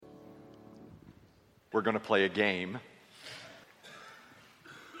we're going to play a game.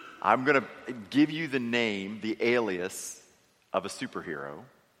 I'm going to give you the name, the alias of a superhero,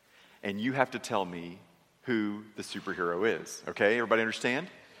 and you have to tell me who the superhero is. Okay, everybody understand?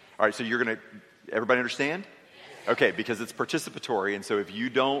 All right, so everybody understand? Okay, because it's participatory, and so if you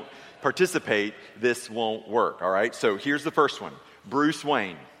don't participate, this won't work, all right? So here's the first one. Bruce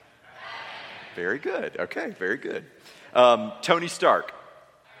Wayne. Very good. Okay, very good. Tony Stark.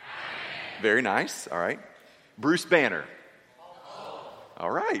 Very nice, all right. Bruce Banner.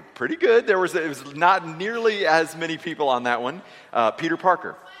 All right, pretty good. It was not nearly as many people on that one. Peter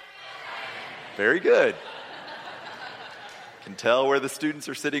Parker. Very good. Can tell where the students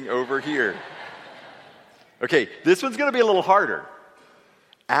are sitting over here. Okay, this one's going to be a little harder.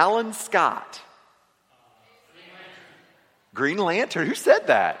 Alan Scott. Green Lantern. Who said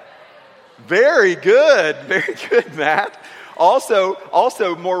that? Very good. Very good, Matt.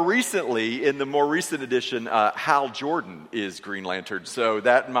 Also, more recently, in the more recent edition, Hal Jordan is Green Lantern, so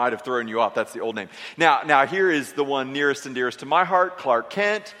that might have thrown you off. That's the old name. Now here is the one nearest and dearest to my heart, Clark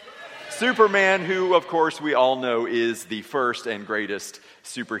Kent, Superman, who, of course, we all know is the first and greatest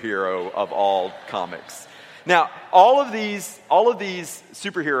superhero of all comics. Now, all of these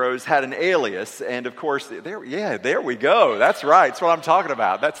superheroes had an alias, and of course, there we go. That's right. That's what I'm talking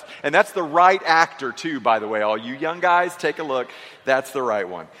about. That's the right actor too, by the way. All you young guys, take a look. That's the right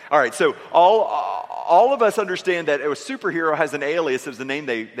one. All right. So all of us understand that a superhero has an alias. It was the name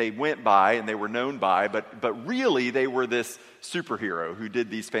they went by and they were known by, but really they were this superhero who did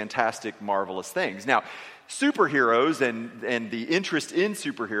these fantastic, marvelous things. Now, superheroes and the interest in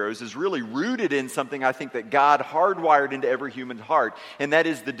superheroes is really rooted in something I think that God hardwired into every human heart, and that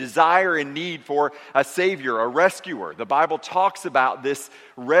is the desire and need for a savior, a rescuer. The Bible talks about this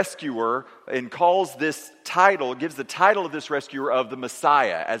rescuer and calls gives the title of this rescuer of the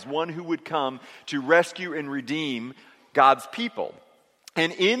Messiah, as one who would come to rescue and redeem God's people.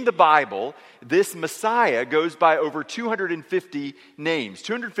 And in the Bible, this Messiah goes by over 250 names,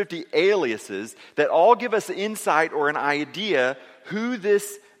 250 aliases that all give us insight or an idea who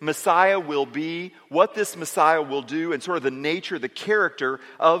this Messiah will be, what this Messiah will do, and sort of the nature, the character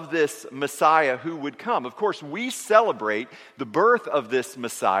of this Messiah who would come. Of course, we celebrate the birth of this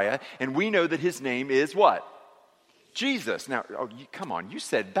Messiah, and we know that his name is what? Jesus. Now, come on, you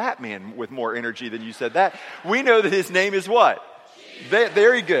said Batman with more energy than you said that. We know that his name is what?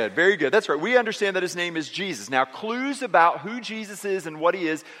 Very good, very good. That's right. We understand that his name is Jesus. Now, clues about who Jesus is and what he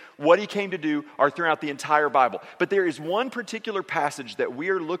is, what he came to do, are throughout the entire Bible. But there is one particular passage that we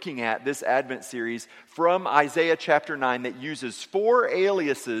are looking at this Advent series from Isaiah chapter 9 that uses 4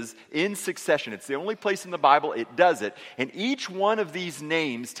 aliases in succession. It's the only place in the Bible it does it. And each one of these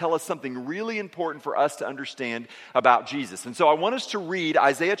names tell us something really important for us to understand about Jesus. And so I want us to read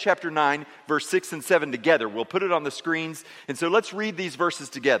Isaiah chapter 9, verse 6 and 7 together. We'll put it on the screens. And so let's read these verses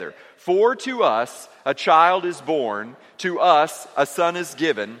together. For to us a child is born, to us a son is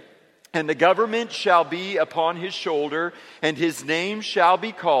given, and the government shall be upon his shoulder, and his name shall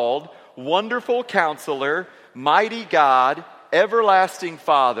be called Wonderful Counselor, Mighty God, Everlasting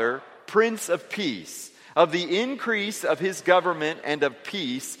Father, Prince of Peace. Of the increase of his government and of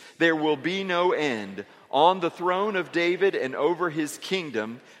peace there will be no end, on the throne of David and over his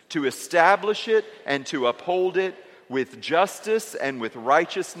kingdom, to establish it and to uphold it with justice and with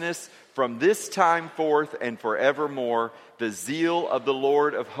righteousness from this time forth and forevermore. The zeal of the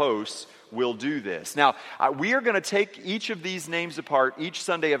Lord of hosts will do this. Now, we are going to take each of these names apart each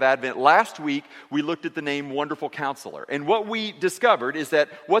Sunday of Advent. Last week, we looked at the name Wonderful Counselor. And what we discovered is that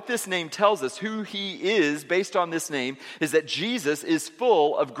what this name tells us, who he is based on this name, is that Jesus is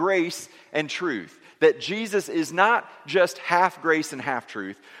full of grace and truth. That Jesus is not just half grace and half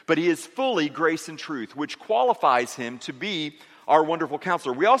truth, but he is fully grace and truth, which qualifies him to be our wonderful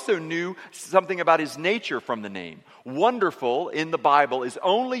counselor. We also knew something about his nature from the name. Wonderful in the Bible is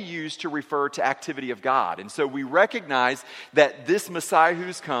only used to refer to activity of God. And so we recognize that this Messiah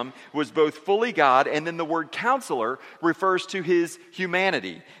who's come was both fully God, and then the word counselor refers to his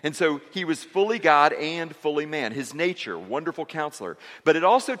humanity. And so he was fully God and fully man, his nature, wonderful counselor. But it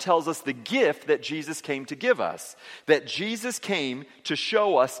also tells us the gift that Jesus came to give us, that Jesus came to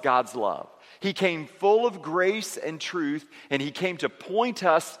show us God's love. He came full of grace and truth, and he came to point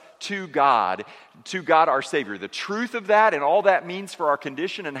us to God our Savior. The truth of that and all that means for our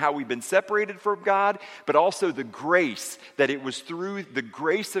condition and how we've been separated from God, but also the grace, that it was through the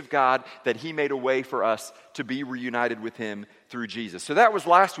grace of God that He made a way for us to be reunited with Him through Jesus. So that was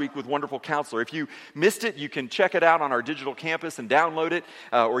last week with Wonderful Counselor. If you missed it, you can check it out on our digital campus and download it,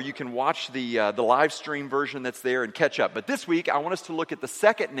 or you can watch the live stream version that's there and catch up. But this week, I want us to look at the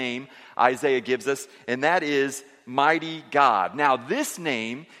second name Isaiah gives us, and that is Mighty God. Now, this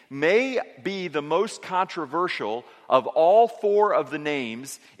name may be the most controversial of all four of the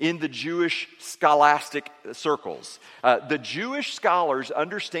names in the Jewish scholastic circles. The Jewish scholars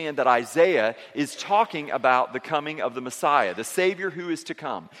understand that Isaiah is talking about the coming of the Messiah, the Savior who is to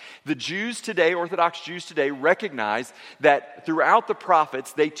come. The Jews today, Orthodox Jews today, recognize that throughout the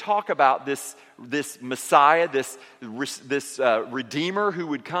prophets, they talk about this Messiah, this Redeemer who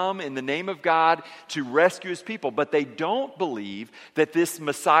would come in the name of God to rescue His people. But they don't believe that this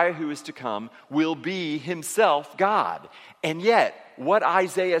Messiah who is to come will be Himself God. And yet, what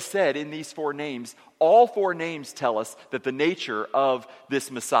Isaiah said in these four names, all four names tell us that the nature of this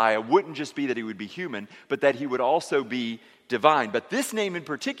Messiah wouldn't just be that He would be human, but that He would also be divine. But this name in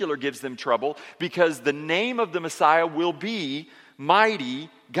particular gives them trouble because the name of the Messiah will be Mighty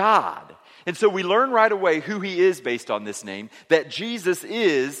God. And so we learn right away who He is based on this name, that Jesus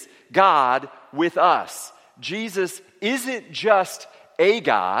is God with us. Jesus isn't just a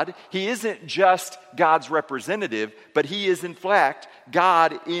God. He isn't just God's representative, but He is in fact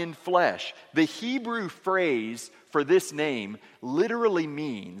God in flesh. The Hebrew phrase for this name literally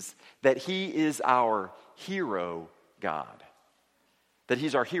means that He is our hero God. That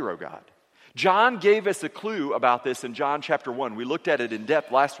He's our hero God. John gave us a clue about this in John chapter 1. We looked at it in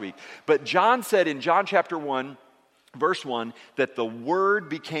depth last week. But John said in John chapter 1, verse 1, that the Word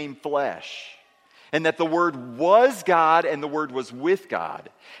became flesh. And that the Word was God and the Word was with God.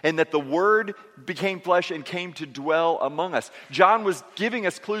 And that the Word became flesh and came to dwell among us. John was giving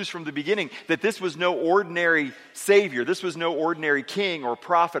us clues from the beginning that this was no ordinary Savior. This was no ordinary king or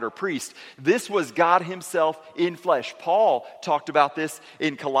prophet or priest. This was God Himself in flesh. Paul talked about this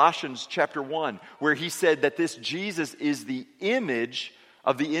in Colossians chapter 1, where he said that this Jesus is the image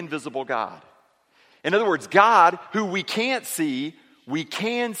of the invisible God. In other words, God, who we can't see, we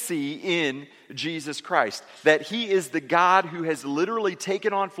can see in Jesus Christ. That He is the God who has literally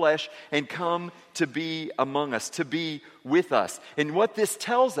taken on flesh and come to be among us, to be with us. And what this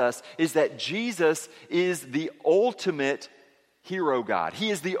tells us is that Jesus is the ultimate hero God. He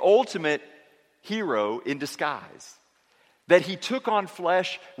is the ultimate hero in disguise. That He took on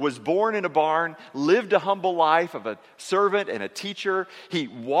flesh, was born in a barn, lived a humble life of a servant and a teacher. He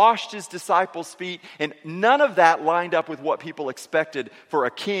washed His disciples' feet, and none of that lined up with what people expected for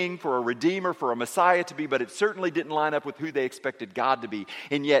a king, for a redeemer, for a Messiah to be, but it certainly didn't line up with who they expected God to be.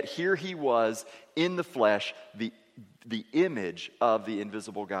 And yet here He was in the flesh, the image of the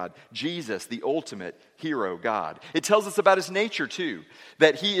invisible God. Jesus, the ultimate hero God. It tells us about His nature too,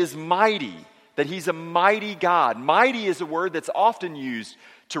 that He is mighty. That He's a mighty God. Mighty is a word that's often used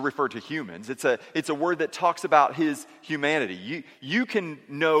to refer to humans. It's a word that talks about His humanity. You can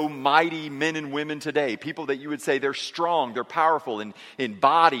know mighty men and women today, people that you would say they're strong, they're powerful in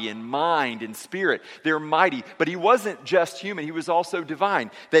body, in mind, in spirit. They're mighty. But He wasn't just human, He was also divine,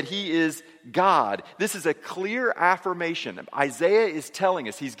 that He is God. This is a clear affirmation. Isaiah is telling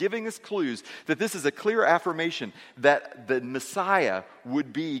us, he's giving us clues that this is a clear affirmation that the Messiah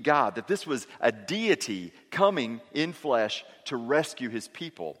would be God, that this was a deity coming in flesh to rescue His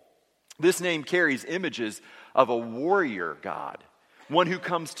people. This name carries images of a warrior God, one who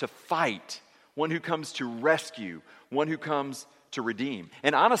comes to fight, one who comes to rescue, one who comes to redeem.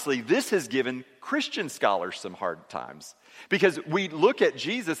 And honestly, this has given Christian scholars some hard times. Because we look at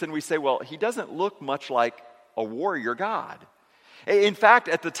Jesus and we say, well, He doesn't look much like a warrior God. In fact,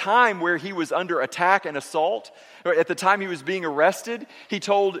 at the time where He was under attack and assault, or at the time He was being arrested, He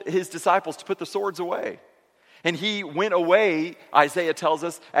told His disciples to put the swords away. And He went away, Isaiah tells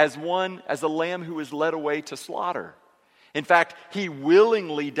us, as a lamb who is led away to slaughter. In fact, He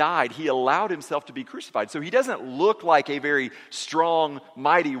willingly died. He allowed Himself to be crucified. So He doesn't look like a very strong,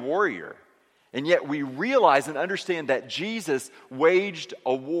 mighty warrior. And yet we realize and understand that Jesus waged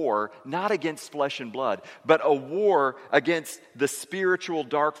a war not against flesh and blood, but a war against the spiritual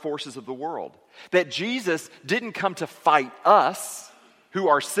dark forces of the world. That Jesus didn't come to fight us, who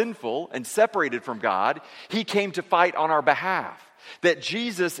are sinful and separated from God. He came to fight on our behalf. That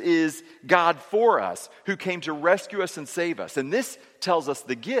Jesus is God for us, who came to rescue us and save us. And this tells us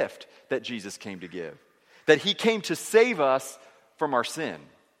the gift that Jesus came to give. That He came to save us from our sin.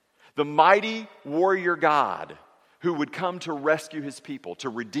 The mighty warrior God who would come to rescue his people, to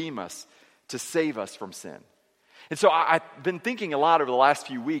redeem us, to save us from sin. And so I've been thinking a lot over the last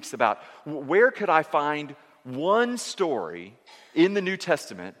few weeks about where could I find one story in the New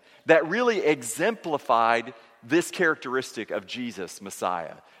Testament that really exemplified this characteristic of Jesus,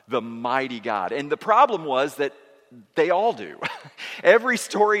 Messiah, the mighty God. And the problem was that they all do. Every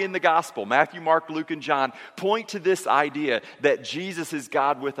story in the gospel, Matthew, Mark, Luke, and John, point to this idea that Jesus is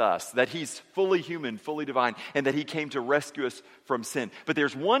God with us, that he's fully human, fully divine, and that he came to rescue us from sin. But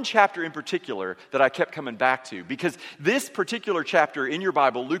there's one chapter in particular that I kept coming back to, because this particular chapter in your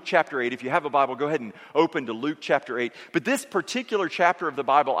Bible, Luke chapter 8, if you have a Bible, go ahead and open to Luke chapter 8. But this particular chapter of the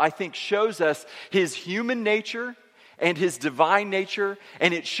Bible, I think, shows us his human nature and his divine nature,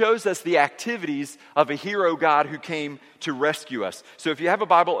 and it shows us the activities of a hero God who came to rescue us. So if you have a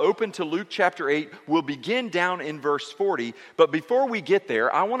Bible, open to Luke chapter 8. We'll begin down in verse 40. But before we get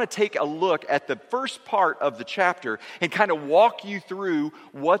there, I want to take a look at the first part of the chapter and kind of walk you through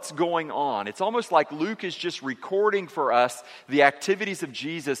what's going on. It's almost like Luke is just recording for us the activities of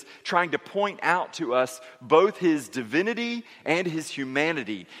Jesus, trying to point out to us both his divinity and his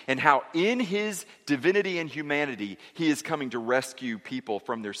humanity, and how in his divinity and humanity, he is coming to rescue people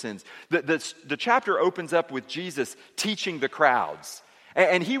from their sins. The chapter opens up with Jesus teaching the crowds.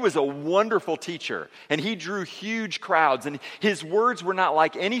 And he was a wonderful teacher, and he drew huge crowds, and his words were not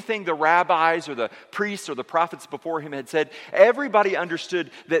like anything the rabbis or the priests or the prophets before him had said. Everybody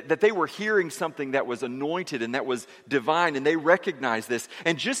understood that they were hearing something that was anointed and that was divine, and they recognized this.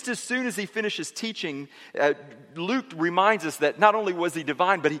 And just as soon as he finishes teaching, Luke reminds us that not only was he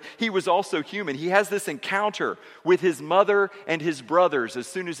divine, but he was also human. He has this encounter with his mother and his brothers as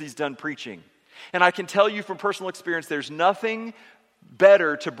soon as he's done preaching. And I can tell you from personal experience, there's nothing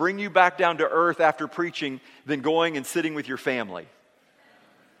better to bring you back down to earth after preaching than going and sitting with your family.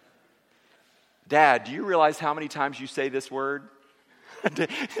 Dad, do you realize how many times you say this word?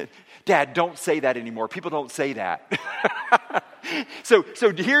 Dad, don't say that anymore. People don't say that. So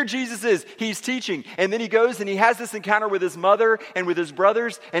here Jesus is. He's teaching. And then he goes and he has this encounter with his mother and with his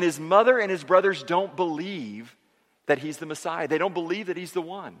brothers. And his mother and his brothers don't believe that he's the Messiah. They don't believe that he's the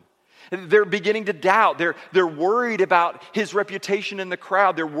one. They're beginning to doubt. They're worried about his reputation in the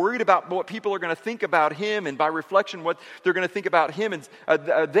crowd. They're worried about what people are going to think about him, and by reflection, what they're going to think about him and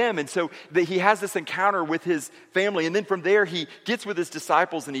them. And so he has this encounter with his family, and then from there he gets with his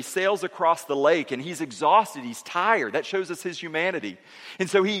disciples and he sails across the lake, and he's exhausted. He's tired. That shows us his humanity. And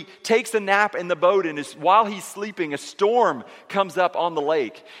so he takes a nap in the boat, and while he's sleeping, a storm comes up on the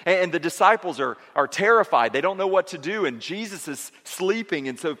lake, and the disciples are terrified. They don't know what to do, and Jesus is sleeping,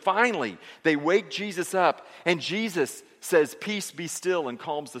 and so finally they wake Jesus up, and Jesus says, "Peace, be still," and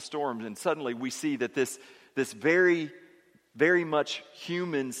calms the storm. And suddenly we see that this very, very much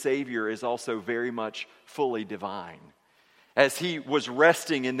human Savior is also very much fully divine. As he was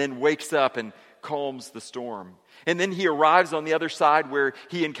resting and then wakes up and calms the storm. And then he arrives on the other side where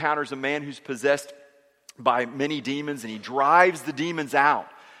he encounters a man who's possessed by many demons, and he drives the demons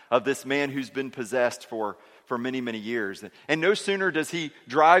out of this man who's been possessed for many, many years. And no sooner does he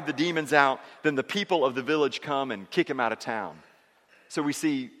drive the demons out than the people of the village come and kick him out of town. So we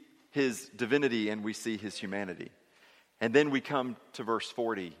see his divinity and we see his humanity. And then we come to verse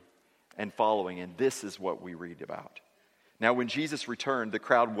 40 and following, and this is what we read about. Now when Jesus returned, the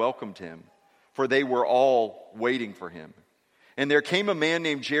crowd welcomed him, for they were all waiting for him. And there came a man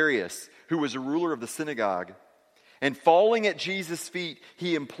named Jairus, who was a ruler of the synagogue. And falling at Jesus' feet,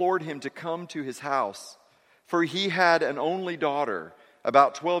 he implored him to come to his house. For he had an only daughter,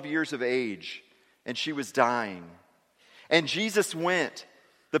 about 12 years of age, and she was dying. And Jesus went.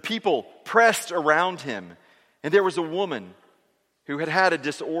 The people pressed around him. And there was a woman who had had a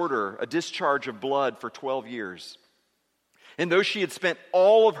disorder, a discharge of blood for 12 years. And though she had spent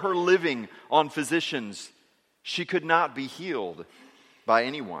all of her living on physicians, she could not be healed by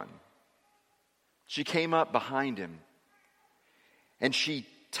anyone. She came up behind him, and she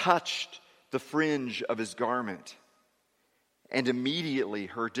touched the fringe of his garment, and immediately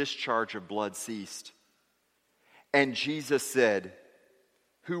her discharge of blood ceased. And Jesus said,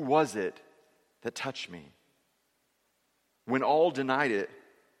 "Who was it that touched me?" When all denied it,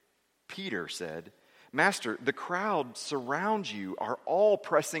 Peter said, "Master, the crowd surrounds you, are all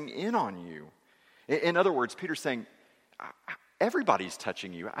pressing in on you." In other words, Peter's saying, everybody's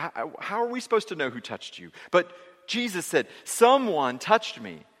touching you. How are we supposed to know who touched you? But Jesus said, "Someone touched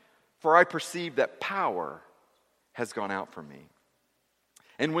me, for I perceive that power has gone out from me."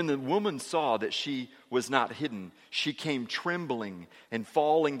 And when the woman saw that she was not hidden, she came trembling and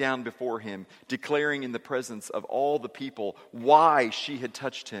falling down before him, declaring in the presence of all the people why she had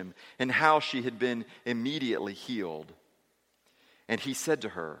touched him and how she had been immediately healed. And he said to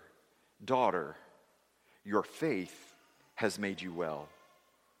her, "Daughter, your faith has made you well.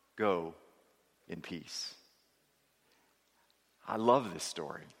 Go in peace." I love this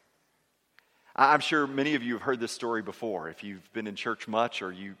story. I'm sure many of you have heard this story before. If you've been in church much,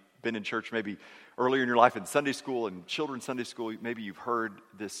 or you've been in church maybe earlier in your life in Sunday school and children's Sunday school, maybe you've heard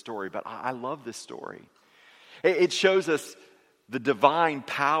this story. But I love this story. It shows us the divine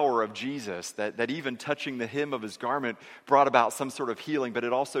power of Jesus, that even touching the hem of his garment brought about some sort of healing. But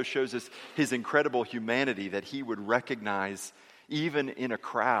it also shows us his incredible humanity, that he would recognize, even in a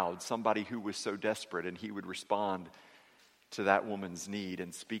crowd, somebody who was so desperate, and he would respond to that woman's need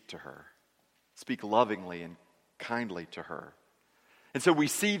and speak to her. Speak lovingly and kindly to her. And so we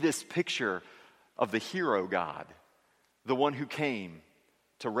see this picture of the hero God, the one who came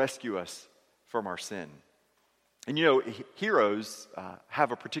to rescue us from our sin. And you know, heroes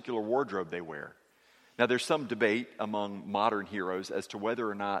have a particular wardrobe they wear. Now, there's some debate among modern heroes as to whether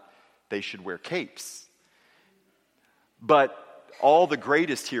or not they should wear capes. But all the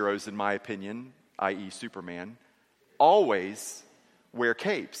greatest heroes, in my opinion, i.e. Superman, always wear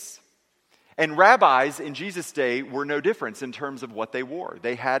capes. And rabbis in Jesus' day were no different in terms of what they wore.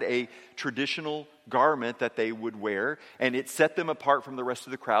 They had a traditional garment that they would wear, and it set them apart from the rest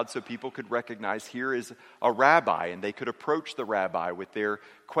of the crowd so people could recognize here is a rabbi, and they could approach the rabbi with their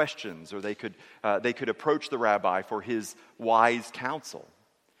questions, or they could approach the rabbi for his wise counsel.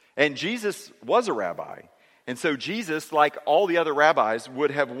 And Jesus was a rabbi. And so Jesus, like all the other rabbis,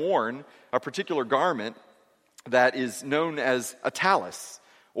 would have worn a particular garment that is known as a tallis,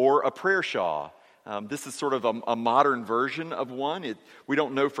 or a prayer shawl. This is sort of a modern version of one. We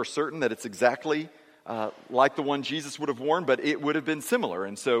don't know for certain that it's exactly like the one Jesus would have worn, but it would have been similar.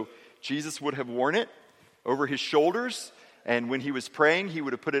 And so Jesus would have worn it over his shoulders, and when he was praying, he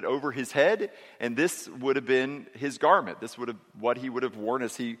would have put it over his head, and this would have been his garment. This would have what he would have worn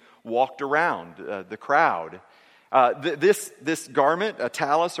as he walked around the crowd. This garment, a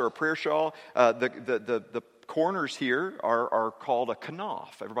tallis or a prayer shawl, the corners here are called a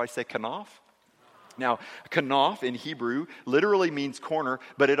kanaf. Everybody say kanaf? Now, kanaf in Hebrew literally means corner,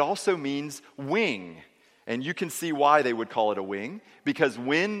 but it also means wing. And you can see why they would call it a wing, because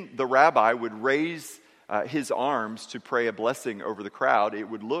when the rabbi would raise his arms to pray a blessing over the crowd, it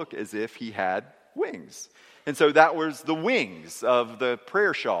would look as if he had wings. And so that was the wings of the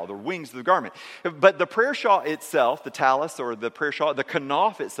prayer shawl, the wings of the garment. But the prayer shawl itself, the tallis or the prayer shawl, the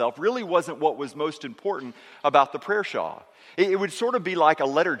kanaf itself, really wasn't what was most important about the prayer shawl. It would sort of be like a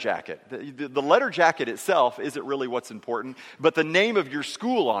letter jacket. The letter jacket itself isn't really what's important, but the name of your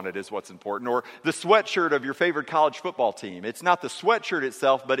school on it is what's important, or the sweatshirt of your favorite college football team. It's not the sweatshirt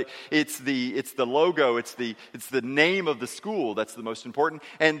itself, but it's the logo, it's the name of the school that's the most important.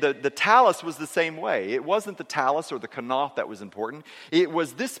 And the tallis was the same way. It wasn't the tallis or the kanaf that was important. It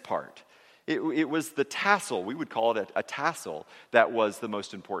was this part. It was the tassel, we would call it a tassel, that was the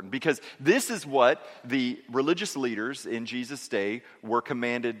most important. Because this is what the religious leaders in Jesus' day were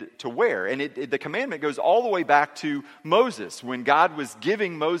commanded to wear. And the commandment goes all the way back to Moses, when God was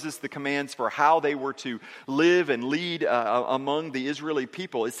giving Moses the commands for how they were to live and lead among the Israeli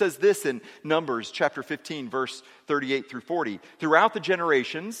people. It says this in Numbers chapter 15, verse 38 through 40. "Throughout the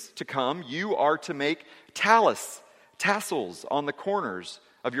generations to come, you are to make tassels on the corners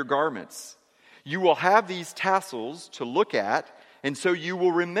of your garments. You will have these tassels to look at, and so you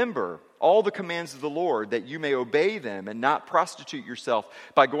will remember all the commands of the Lord, that you may obey them and not prostitute yourself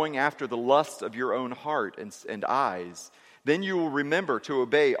by going after the lusts of your own heart and eyes. Then you will remember to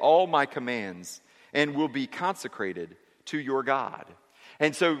obey all my commands and will be consecrated to your God."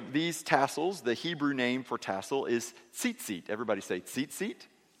 And so these tassels, the Hebrew name for tassel is tzitzit. Everybody say tzitzit.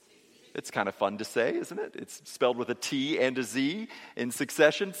 It's kind of fun to say, isn't it? It's spelled with a T and a Z in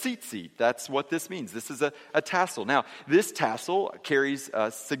succession. Tzitzit. That's what this means. This is a tassel. Now, this tassel carries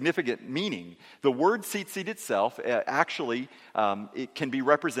a significant meaning. The word tzitzit itself, actually, it can be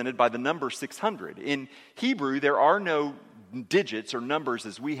represented by the number 600. In Hebrew, there are no digits or numbers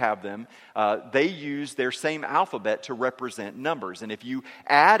as we have them. They use their same alphabet to represent numbers. And if you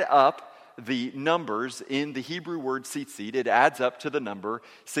add up the numbers in the Hebrew word tzitzit, it adds up to the number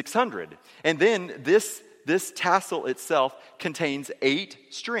 600. And then this tassel itself contains 8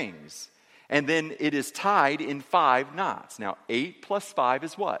 strings. And then it is tied in 5 knots. Now, 8 plus 5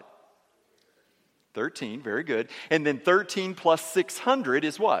 is what? 13, very good. And then 13 plus 600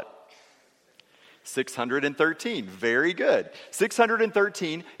 is what? 613. Very good.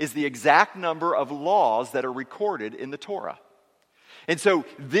 613 is the exact number of laws that are recorded in the Torah. And so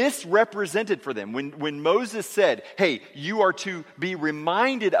this represented for them, when Moses said, hey, you are to be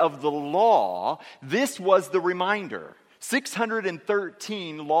reminded of the law, this was the reminder.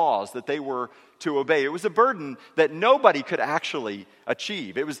 613 laws that they were to obey. It was a burden that nobody could actually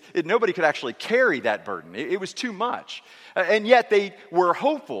achieve. Nobody could actually carry that burden. It was too much. And yet they were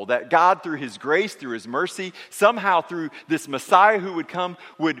hopeful that God, through His grace, through His mercy, somehow through this Messiah who would come,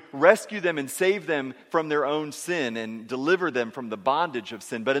 would rescue them and save them from their own sin and deliver them from the bondage of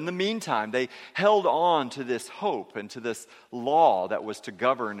sin. But in the meantime, they held on to this hope and to this law that was to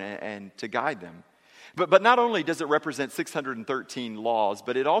govern and to guide them. But not only does it represent 613 laws,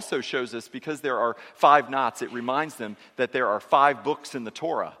 but it also shows us, because there are 5 knots, it reminds them that there are 5 books in the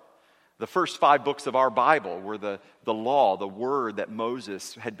Torah. The first 5 books of our Bible were the law, the word that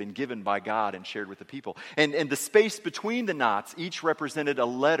Moses had been given by God and shared with the people. And the space between the knots each represented a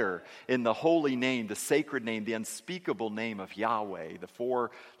letter in the holy name, the sacred name, the unspeakable name of Yahweh, the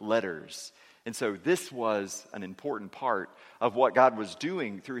 4 letters. And so this was an important part of what God was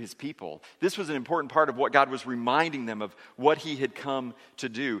doing through His people. This was an important part of what God was reminding them of what He had come to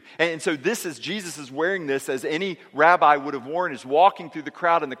do. And so this is, Jesus is wearing this as any rabbi would have worn, is walking through the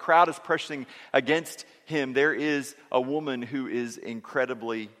crowd, and the crowd is pressing against Him. There is a woman who is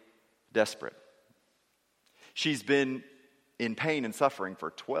incredibly desperate. She's been in pain and suffering for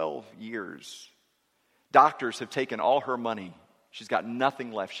 12 years. Doctors have taken all her money. She's got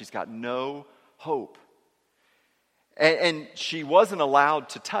nothing left. She's got no hope. And she wasn't allowed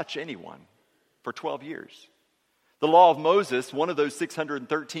to touch anyone for 12 years. The law of Moses, one of those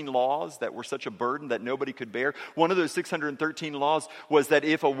 613 laws that were such a burden that nobody could bear, one of those 613 laws was that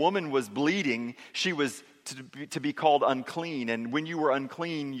if a woman was bleeding, she was to be called unclean. And when you were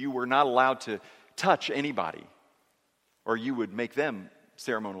unclean, you were not allowed to touch anybody, or you would make them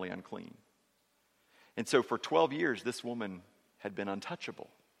ceremonially unclean. And so for 12 years, this woman had been untouchable.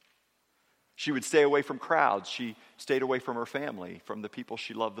 She would stay away from crowds. She stayed away from her family, from the people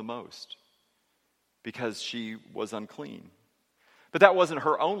she loved the most, because she was unclean. But that wasn't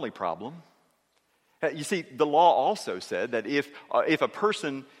her only problem. You see, the law also said that if a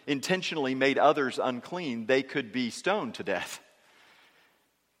person intentionally made others unclean, they could be stoned to death.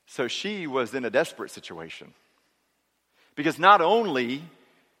 So she was in a desperate situation. Because not only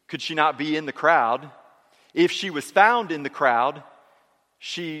could she not be in the crowd, if she was found in the crowd,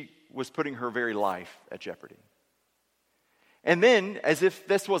 she was putting her very life at jeopardy. And then, as if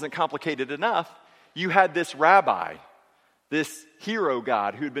this wasn't complicated enough, you had this rabbi, this hero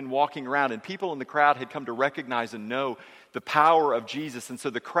God who had been walking around, and people in the crowd had come to recognize and know the power of Jesus, and so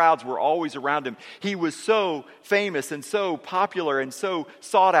the crowds were always around him. He was so famous and so popular and so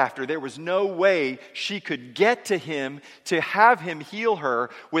sought after. There was no way she could get to him to have him heal her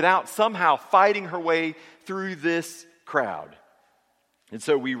without somehow fighting her way through this crowd. And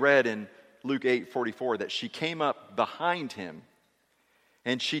so we read in Luke 8:44 that she came up behind him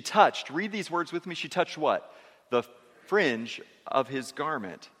and she touched, read these words with me, she touched what? The fringe of his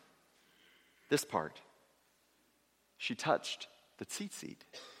garment. This part. She touched the tzitzit.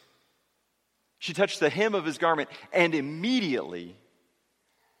 She touched the hem of his garment, and immediately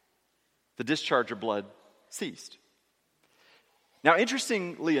the discharge of blood ceased. Now,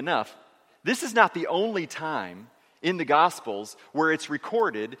 interestingly enough, this is not the only time in the Gospels where it's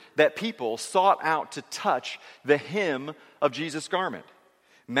recorded that people sought out to touch the hem of Jesus' garment.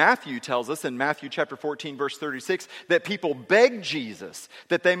 Matthew tells us in Matthew chapter 14, verse 36, that people begged Jesus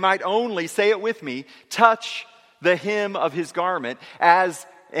that they might only, say it with me, touch the hem of his garment,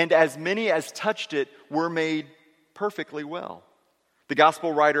 and as many as touched it were made perfectly well. The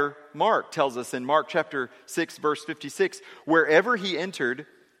gospel writer Mark tells us in Mark chapter 6, verse 56, wherever he entered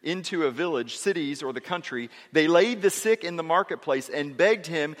into a village, cities, or the country, they laid the sick in the marketplace and begged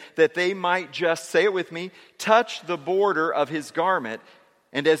him that they might just, say it with me, touch the border of his garment,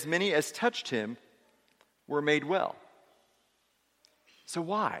 and as many as touched him were made well. So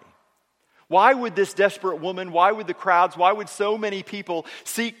why? Why would this desperate woman, why would the crowds, why would so many people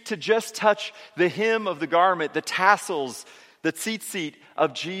seek to just touch the hem of the garment, the tassels, the tzitzit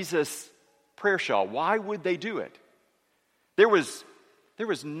of Jesus' prayer shawl? Why would they do it? There was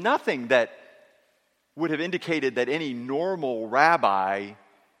nothing that would have indicated that any normal rabbi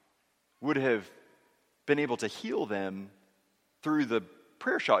would have been able to heal them through the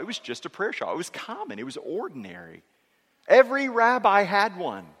prayer shawl. It was just a prayer shawl. It was common. It was ordinary. Every rabbi had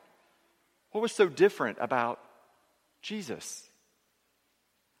one. What was so different about Jesus?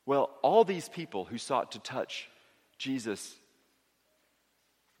 Well, all these people who sought to touch Jesus'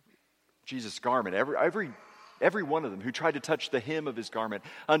 Jesus' garment. Every one of them who tried to touch the hem of his garment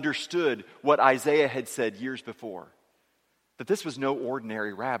understood what Isaiah had said years before. That this was no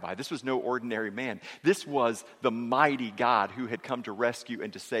ordinary rabbi. This was no ordinary man. This was the mighty God who had come to rescue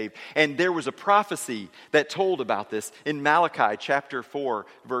and to save. And there was a prophecy that told about this in Malachi chapter 4,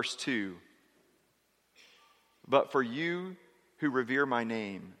 verse 2. But for you who revere my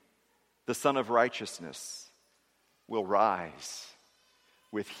name, the Son of Righteousness will rise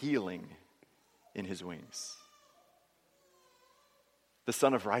with healing in his wings. The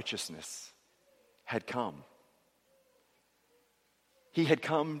Son of Righteousness had come. He had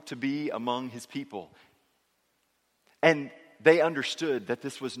come to be among his people. And they understood that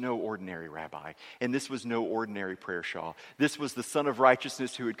this was no ordinary rabbi, and this was no ordinary prayer shawl. This was the Son of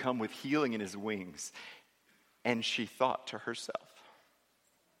Righteousness who had come with healing in his wings. And she thought to herself,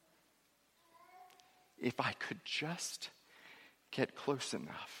 if I could just get close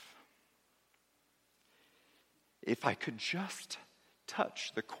enough, if I could just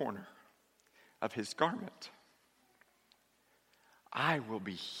touch the corner of his garment, I will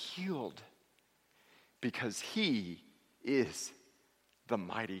be healed, because he is the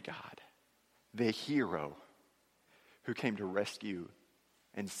mighty God, the hero who came to rescue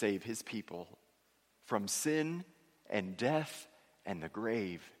and save his people from sin and death and the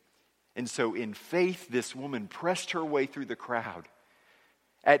grave. And so in faith, this woman pressed her way through the crowd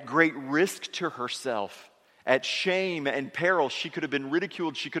at great risk to herself. At shame and peril, she could have been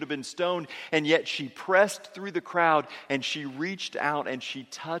ridiculed, she could have been stoned, and yet she pressed through the crowd and she reached out and she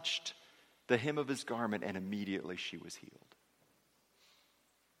touched the hem of his garment, and immediately she was healed.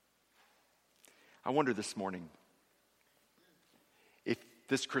 I wonder this morning if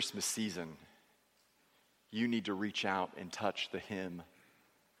this Christmas season you need to reach out and touch the hem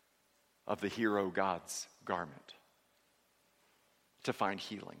of the hero God's garment to find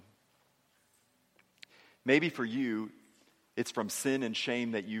healing. Maybe for you, it's from sin and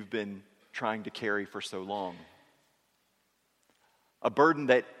shame that you've been trying to carry for so long. A burden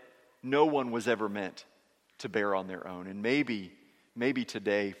that no one was ever meant to bear on their own. And maybe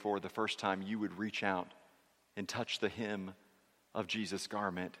today, for the first time, you would reach out and touch the hem of Jesus'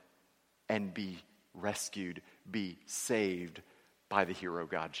 garment and be rescued, be saved by the hero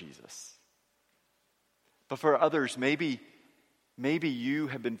God Jesus. But for others, maybe you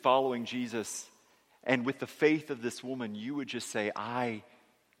have been following Jesus, and with the faith of this woman, you would just say, I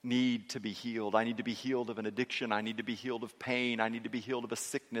need to be healed. I need to be healed of an addiction. I need to be healed of pain. I need to be healed of a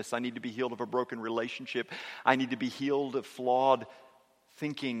sickness. I need to be healed of a broken relationship. I need to be healed of flawed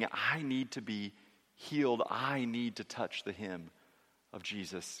thinking. I need to be healed. I need to touch the hem of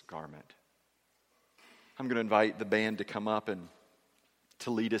Jesus' garment. I'm going to invite the band to come up and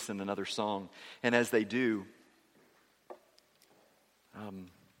to lead us in another song. And as they do,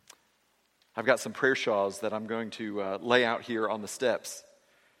 I've got some prayer shawls that I'm going to lay out here on the steps.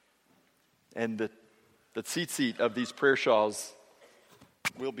 And the tzitzit of these prayer shawls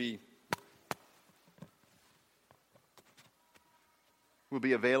will be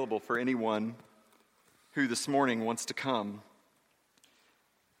available for anyone who this morning wants to come.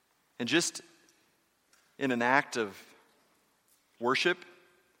 And just in an act of worship,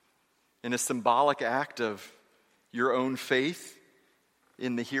 in a symbolic act of your own faith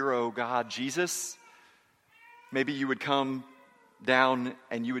in the hero God Jesus, maybe you would come down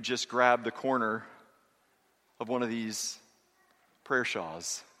and you would just grab the corner of one of these prayer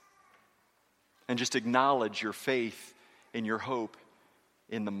shawls and just acknowledge your faith and your hope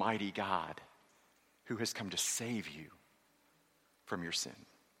in the mighty God who has come to save you from your sin.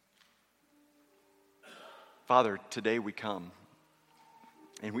 Father, today we come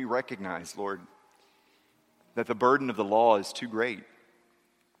and we recognize, Lord, that the burden of the law is too great.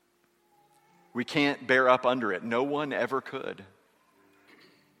 We can't bear up under it. No one ever could.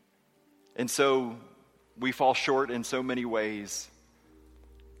 And so we fall short in so many ways.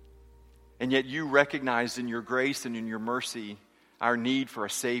 And yet you recognized in your grace and in your mercy our need for a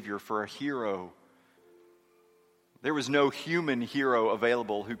Savior, for a hero. There was no human hero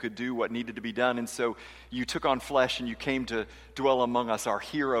available who could do what needed to be done. And so you took on flesh and you came to dwell among us, our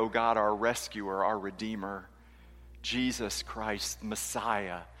hero, God, our rescuer, our Redeemer, Jesus Christ,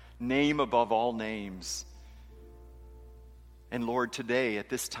 Messiah, name above all names. And Lord, today at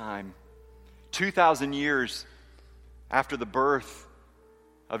this time, 2,000 years after the birth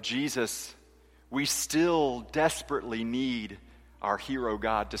of Jesus, we still desperately need our hero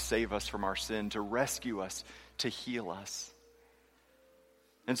God to save us from our sin, to rescue us, to heal us.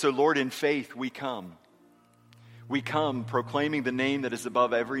 And so, Lord, in faith we come. We come proclaiming the name that is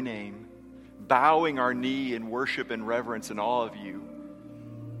above every name, bowing our knee in worship and reverence and awe of you.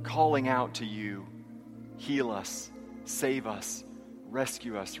 calling out to you, heal us, save us,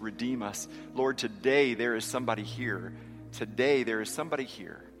 rescue us, redeem us. Lord, today there is somebody here. Today there is somebody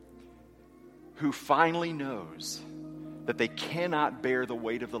here who finally knows that they cannot bear the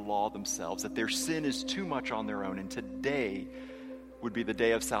weight of the law themselves, that their sin is too much on their own. And today would be the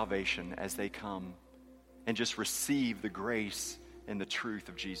day of salvation as they come and just receive the grace and the truth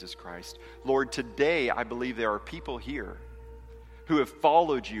of Jesus Christ. Lord, today I believe there are people here who have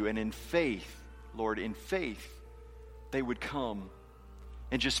followed you, and in faith, Lord, in faith, they would come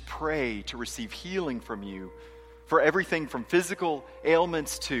and just pray to receive healing from you for everything from physical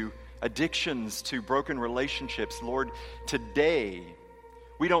ailments to addictions to broken relationships. Lord, today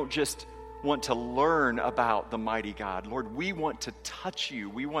we don't just want to learn about the mighty God. Lord, we want to touch you.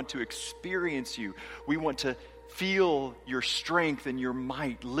 We want to experience you. We want to feel your strength and your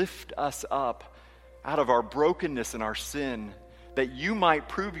might. Lift us up out of our brokenness and our sin, that you might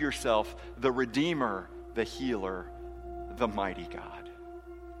prove yourself the Redeemer, the Healer, the mighty God.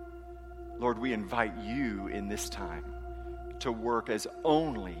 Lord, we invite you in this time to work as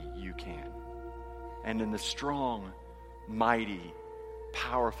only you can. And in the strong, mighty,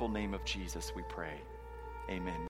 powerful name of Jesus we pray. Amen.